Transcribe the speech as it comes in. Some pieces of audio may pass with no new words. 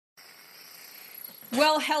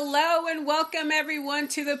Well, hello and welcome everyone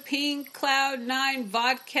to the Pink Cloud 9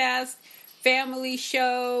 Vodcast family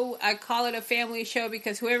show. I call it a family show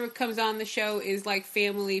because whoever comes on the show is like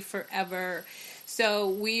family forever. So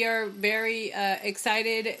we are very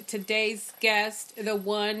excited. Today's guest, the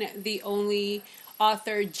one, the only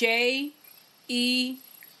author, J.E.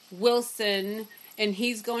 Wilson, and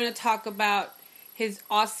he's going to talk about his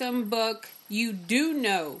awesome book, You Do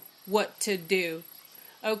Know What to Do.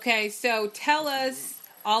 Okay, so tell us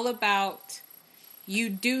all about You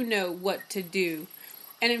Do Know What to Do.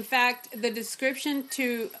 And in fact, the description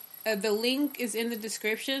to the link is in the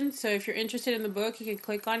description. So if you're interested in the book, you can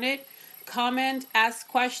click on it, comment, ask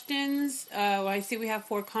questions. I see we have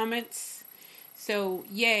 4 comments. So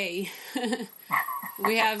yay.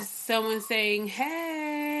 We have someone saying,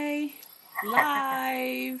 hey,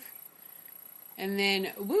 live. And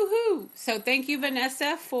then, woohoo! So thank you,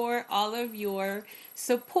 Vanessa, for all of your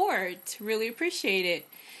support. Really appreciate it.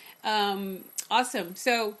 Awesome.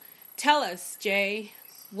 So tell us, Jay,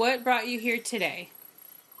 what brought you here today?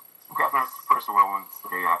 Okay, first of all, I want to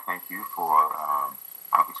say thank you for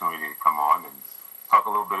opportunity to come on and talk a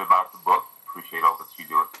little bit about the book. Appreciate all that you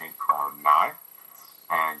do at Pink Cloud 9.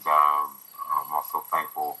 And I'm also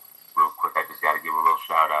thankful, real quick, I just got to give a little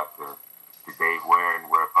shout out to Dave Ware and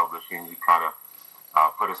Ware Publishing. You kind of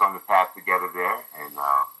put us on the path together there, and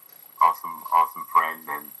awesome friend,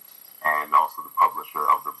 and also the publisher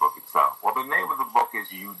of the book itself. Well, the name of the book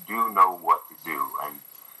is You Do Know What to Do, and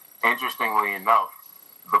interestingly enough,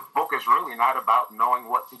 the book is really not about knowing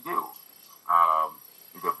what to do.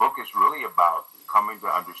 The book is really about coming to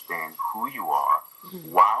understand who you are,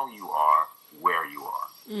 while you are, where you are.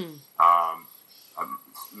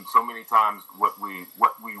 So many times what we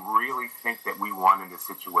really think that we want in the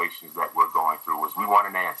situations that we're going through is we want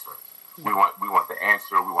an answer. We want the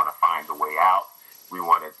answer. We want to find a way out. We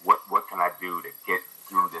want to, what can I do to get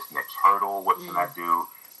through this next hurdle? What can I do?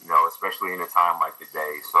 You know, especially in a time like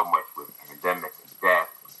today, so much with pandemic and death,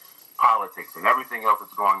 and politics, and everything else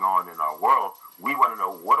that's going on in our world. We want to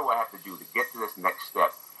know, what do I have to do to get to this next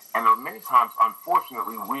step? And many times,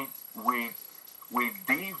 unfortunately, we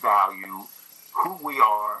devalue who we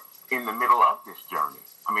are in the middle of this journey.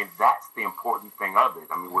 I mean, that's the important thing of it.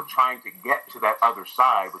 I mean, we're trying to get to that other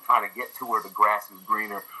side. We're trying to get to where the grass is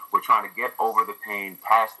greener. We're trying to get over the pain,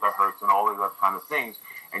 past the hurts, and all of those kind of things.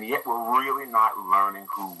 And yet we're really not learning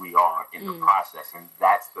who we are in the process. And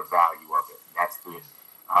that's the value of it. That's the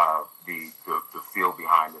feel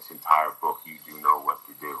behind this entire book. You do know what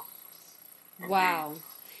to do. Indeed. Wow.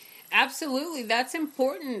 Absolutely. That's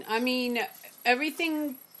important. I mean,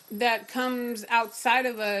 everything that comes outside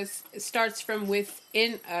of us starts from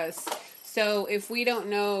within us. So if we don't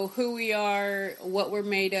know who we are, what we're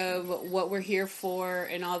made of, what we're here for,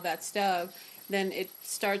 and all that stuff, then it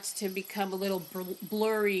starts to become a little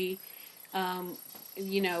blurry.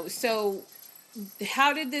 So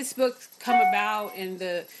how did this book come about, and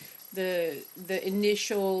the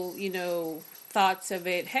initial, thoughts of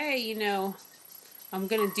it? Hey, I'm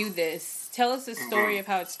going to do this. Tell us the story of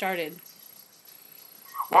how it started.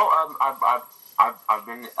 Well, I've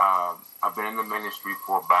been in the ministry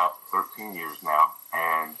for about 13 years now,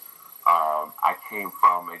 and I came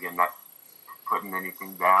from, again, not putting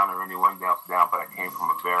anything down or anyone else down, but I came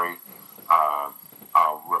from a very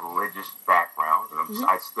religious background, and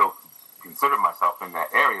I still consider myself in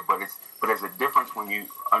that area. But there's a difference when you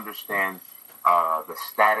understand the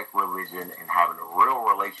static religion and having a real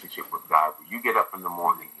relationship with God. Where you get up in the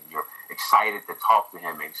morning and you're excited to talk to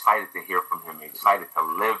Him, excited to hear from Him, excited to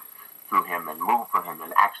live through Him and move for Him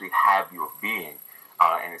and actually have your being.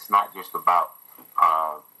 And it's not just about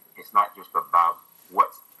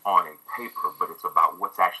what's on a paper, but it's about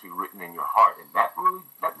what's actually written in your heart. And that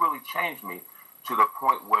really changed me to the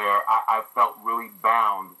point where I felt really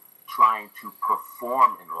bound trying to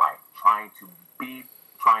perform in life, trying to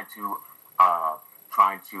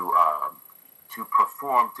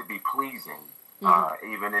perform to be pleasing,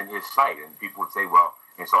 even in His sight. And people would say, well,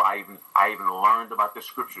 and so I even learned about the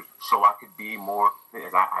scriptures so I could be more.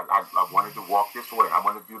 I wanted to walk this way. I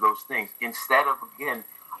want to do those things instead of, again,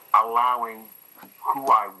 allowing who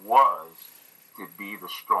I was to be the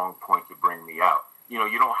strong point to bring me out. You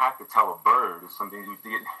don't have to tell a bird. It's something you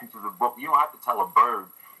did into the book. You don't have to tell a bird,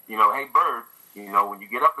 hey, bird, when you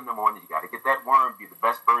get up in the morning, you got to get that worm, be the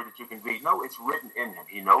best bird that you can be. No, it's written in him.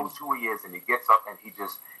 He knows who he is, and he gets up and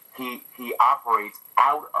he operates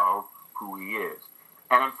out of who he is.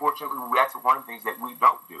 And unfortunately, that's one of the things that we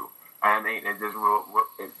don't do. And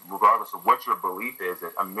regardless of what your belief is,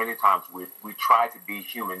 that many times we try to be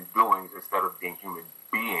human doings instead of being human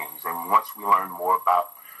beings. And once we learn more about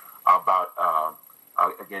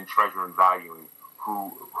again, treasure and valuing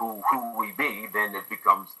who we be, then it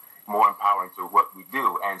becomes more empowering to what we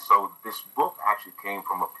do. And so this book actually came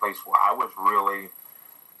from a place where I was really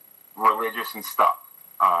religious and stuck.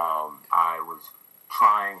 I was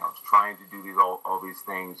trying to do all these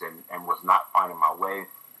things and was not finding my way.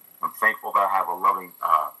 I'm thankful that I have a loving,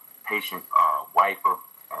 patient wife of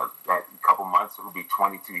that couple months. It will be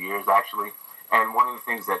 22 years actually. And one of the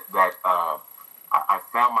things that I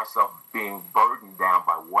found myself being burdened down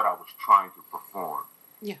by what I was trying to perform.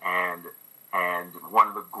 Yeah. And one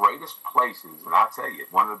of the greatest places, and I'll tell you,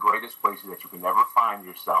 one of the greatest places that you can ever find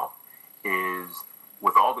yourself is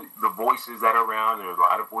with all the voices that are around. There's a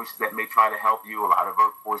lot of voices that may try to help you, a lot of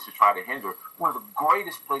voices try to hinder. One of the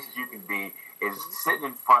greatest places you can be is sitting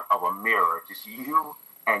in front of a mirror, just you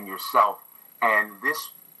and yourself. And this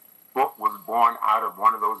book was born out of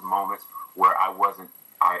one of those moments where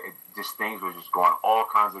just things were just going all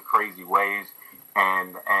kinds of crazy ways,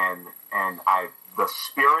 and the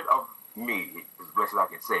spirit of me, as best as I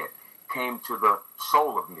can say it, came to the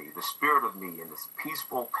soul of me, the spirit of me, and this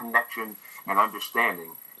peaceful connection and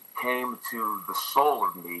understanding came to the soul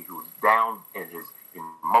of me, who was down in his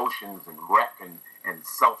emotions and wreck and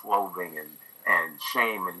self-loathing and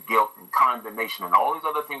shame and guilt and condemnation and all these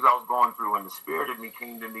other things I was going through. And the spirit of me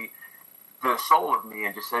came to me, the soul of me,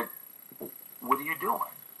 and just said, "What are you doing?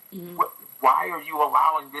 Mm-hmm. Why are you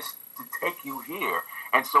allowing this to take you here?"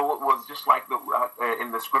 And so it was just like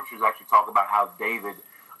in the scriptures actually talk about how David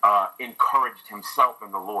encouraged himself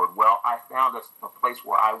in the Lord. Well, I found a place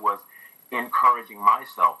where I was encouraging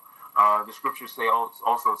myself. The scriptures say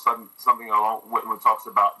also something along when it talks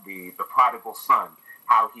about the prodigal son,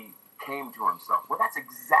 how he came to himself. Well, that's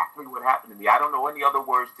exactly what happened to me. I don't know any other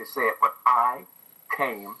words to say it, but I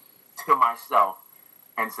came to myself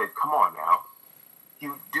and said, "Come on now,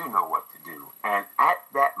 you do know what to do." And at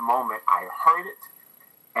that moment, I heard it.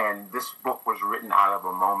 And this book was written out of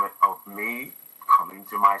a moment of me coming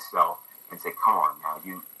to myself and say, "Come on now,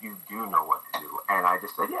 you do know what to do." And I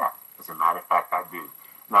just said, "Yeah, as a matter of fact, I do."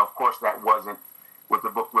 Now, of course, that wasn't what the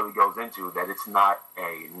book really goes into, that it's not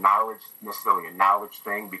necessarily a knowledge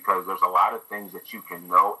thing, because there's a lot of things that you can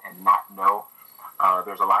know and not know.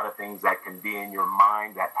 There's a lot of things that can be in your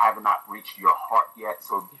mind that have not reached your heart yet,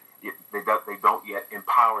 so they don't yet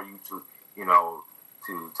empower you to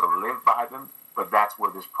live by them. But that's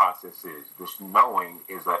where this process is. This knowing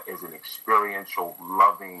is an experiential,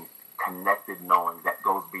 loving, connected knowing that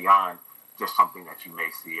goes beyond just something that you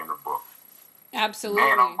may see in a book. Absolutely.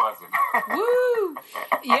 Man, I'm buzzing. Woo!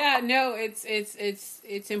 Yeah, no, it's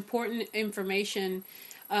important information.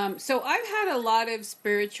 So I've had a lot of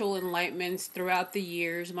spiritual enlightenments throughout the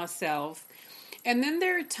years myself. And then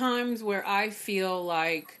there are times where I feel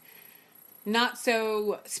like not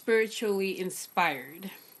so spiritually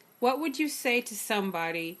inspired. What would you say to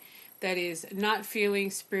somebody that is not feeling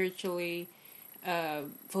spiritually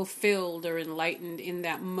fulfilled or enlightened in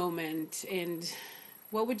that moment? And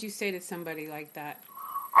what would you say to somebody like that?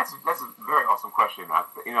 That's a very awesome question.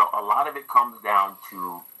 A lot of it comes down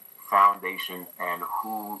to foundation and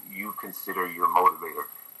who you consider your motivator.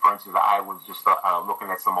 For instance, I was just looking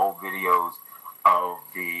at some old videos of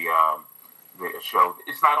the show.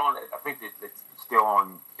 It's not on. I think it's still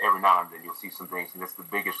on every now and then. You'll see some things, and it's The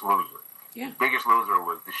Biggest Loser. Yeah. The Biggest Loser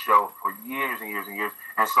was the show for years and years and years.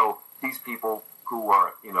 And so these people who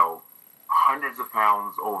are, hundreds of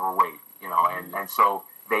pounds overweight, and so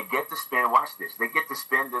they get to spend, watch this, they get to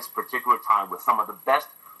spend this particular time with some of the best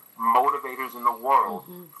motivators in the world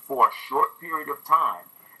for a short period of time.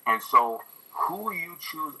 And so who you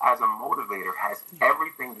choose as a motivator has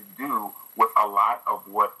everything to do with a lot of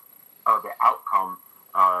what the outcome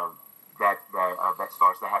that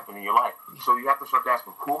starts to happen in your life. So you have to start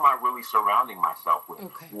asking, who am I really surrounding myself with?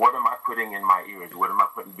 Okay. What am I putting in my ears? What am I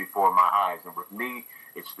putting before my eyes? And with me,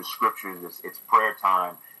 it's the scriptures, it's prayer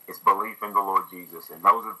time, it's belief in the Lord Jesus, and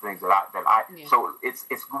those are the things that I. So it's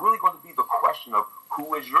really going to be the question of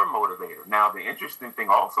who is your motivator. Now, the interesting thing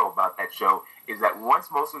also about that show is that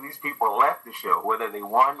once most of these people left the show, whether they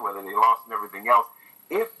won, whether they lost, and everything else,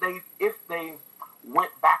 if they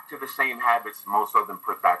went back to the same habits, most of them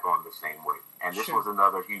put back on the same weight. And this was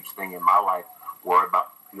another huge thing in my life, where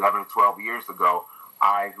about 11 or 12 years ago,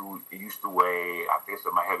 who used to weigh, I think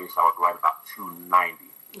at my heaviest, I was right about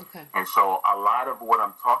 290. Okay. And so a lot of what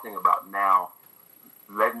I'm talking about now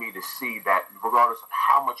led me to see that regardless of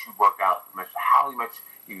how much you work out, how much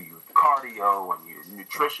you use cardio and your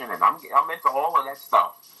nutrition, and I'm into all of that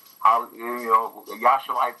stuff.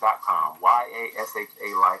 YashaLife.com,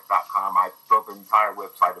 YASHALife.com. I built an entire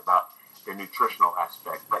website about the nutritional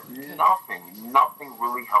aspect, but nothing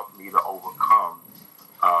really helped me to overcome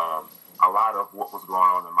a lot of what was going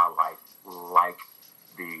on in my life like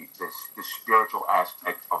the spiritual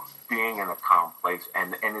aspect of being in a calm place,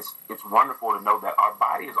 and it's wonderful to know that our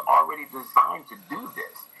body is already designed to do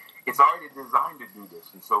this. It's already designed to do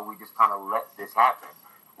this, and so we just kind of let this happen.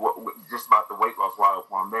 Just about the weight loss while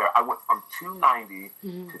I'm there, I went from 290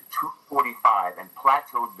 to 245 and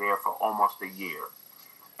plateaued there for almost a year.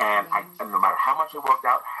 And no matter how much I worked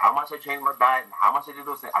out, how much I changed my diet, and how much I did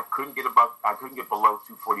those things, I couldn't get below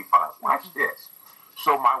 245. Watch this.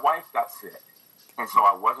 So my wife got sick, and so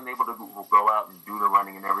I wasn't able to go out and do the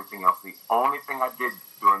running and everything else. The only thing I did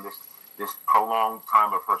during this prolonged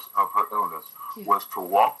time of her illness was to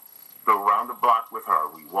walk around the block with her.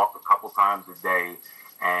 We walked a couple times a day,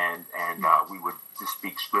 and we would just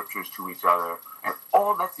speak scriptures to each other. And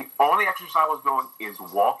that's the only exercise I was doing is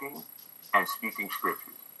walking and speaking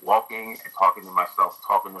scriptures. Walking and talking to myself,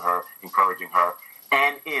 talking to her, encouraging her.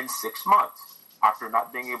 And in 6 months, after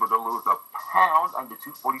not being able to lose a pound under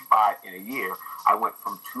 245 in a year, I went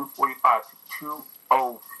from 245 to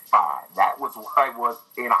 205. That was what I was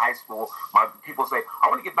in high school. My people say, I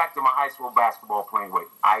want to get back to my high school basketball playing weight.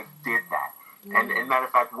 I did that. And matter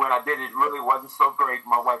of fact, when I did it, it really wasn't so great.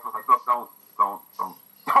 My wife was like, look, don't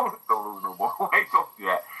lose no more weight. Don't do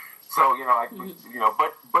that. So,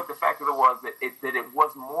 but the fact of it was that it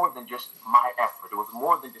was more than just my effort. It was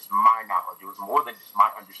more than just my knowledge. It was more than just my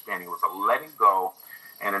understanding. It was a letting go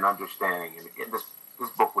and an understanding. And again, this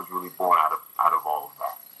book was really born out of all of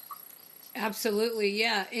that. Absolutely,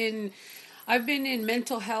 yeah. I've been in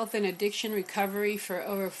mental health and addiction recovery for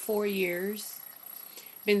over 4 years.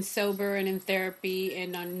 Been sober and in therapy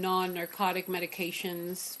and on non-narcotic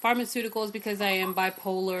medications, pharmaceuticals, because I am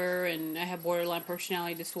bipolar and I have borderline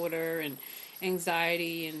personality disorder and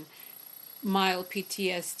anxiety and mild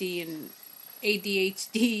PTSD and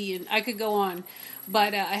ADHD, and I could go on,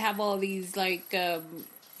 but I have all these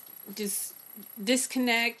just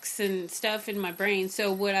disconnects and stuff in my brain.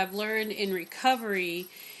 So what I've learned in recovery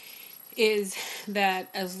is that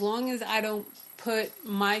as long as I don't put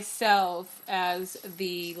myself as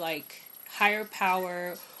the higher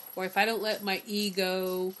power, or if I don't let my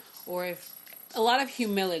ego, or if a lot of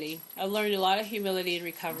humility, I learned a lot of humility in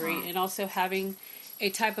recovery, and also having a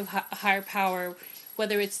type of higher power,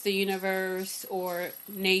 whether it's the universe or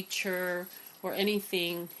nature or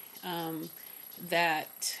anything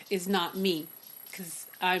that is not me, because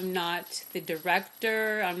I'm not the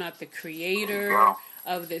director, I'm not the creator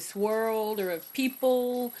of this world or of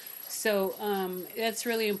people. So that's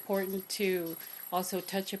really important to also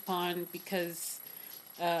touch upon, because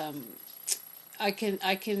I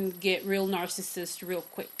can get real narcissist real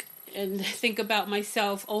quick and think about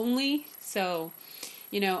myself only. So,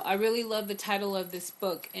 I really love the title of this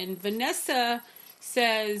book. And Vanessa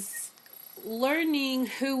says, learning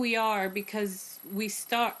who we are because we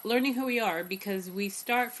start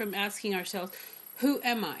from asking ourselves, who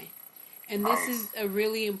am I? And this is a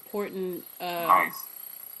really important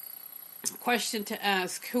question to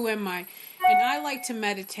ask. Who am I? And I like to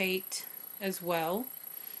meditate as well.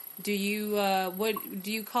 Do you what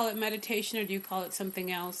do you call it, meditation, or do you call it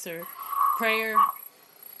something else, or prayer?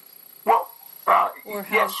 Well,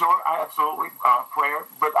 yeah, sure, absolutely, prayer.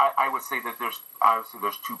 But I would say that there's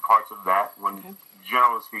two parts of that.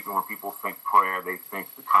 Generally speaking, when people think prayer, they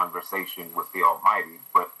think the conversation with the Almighty.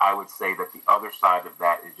 But I would say that the other side of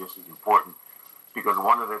that is just as important, because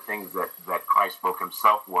one of the things that Christ spoke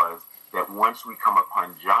himself was that once we come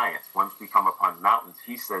upon giants, once we come upon mountains,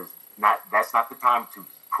 he says, that's not the time to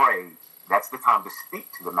pray, that's the time to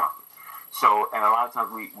speak to the mountain. So, and a lot of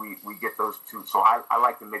times we get those two. So I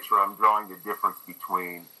like to make sure I'm drawing the difference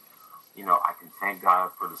between, I can thank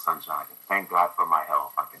God for the sunshine, I can thank God for my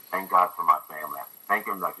health, I can thank God for my family, I can thank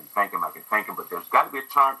him, I can thank him, but there's got to be a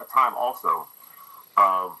time also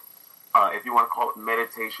of, if you want to call it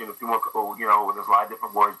meditation, if you want to, there's a lot of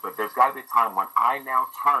different words, but there's got to be a time when I now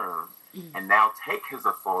turn and now take his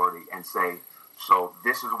authority and say, so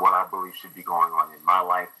this is what I believe should be going on in my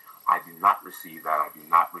life. I do not receive that. I do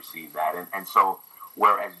not receive that. And so,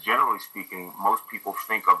 whereas generally speaking, most people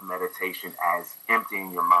think of meditation as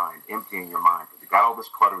emptying your mind. You got all this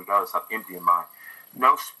clutter, we got all this stuff, empty your mind.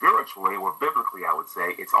 No, spiritually or biblically, I would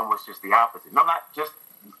say, it's almost just the opposite. No, not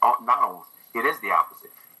almost. It is the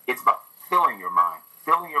opposite. It's about filling your mind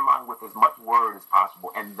with as much word as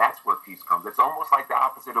possible, and that's where peace comes. It's almost like the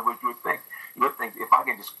opposite of what you would think. You would think, if I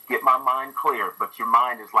can just get my mind clear, but your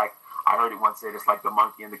mind is like, I heard it once said, it's like the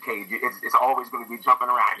monkey in the cage. It's always going to be jumping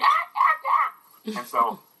around. And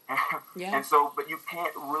so, but you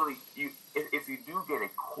can't really, if you do get a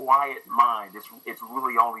quiet mind, it's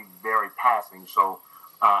really only very passing. So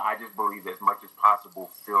I just believe that as much as possible,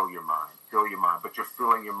 fill your mind, but you're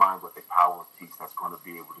filling your mind with the power of peace that's going to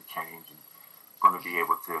be able to change going to be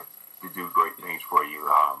able to do great things for you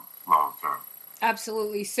long term.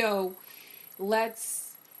 Absolutely. So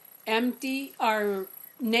let's empty our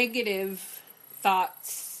negative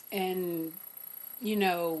thoughts and,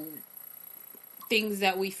 things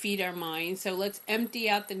that we feed our mind. So let's empty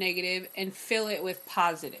out the negative and fill it with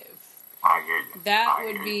positive. I hear you. That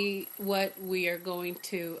would be what we are going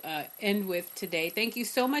to end with today. Thank you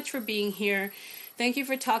so much for being here. Thank you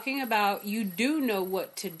for talking about You Do Know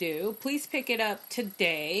What to Do. Please pick it up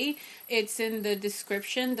today. It's in the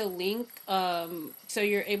description, the link, so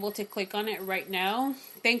you're able to click on it right now.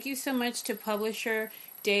 Thank you so much to publisher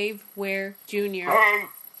Dave Ware Jr.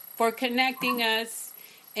 for connecting us.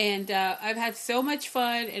 And I've had so much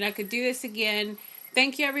fun, and I could do this again.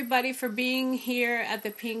 Thank you, everybody, for being here at the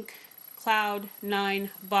Pink Cloud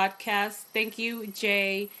 9 podcast. Thank you,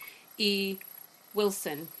 J.E.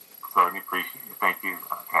 Wilson. Certainly appreciate it. Thank you,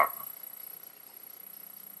 Catherine.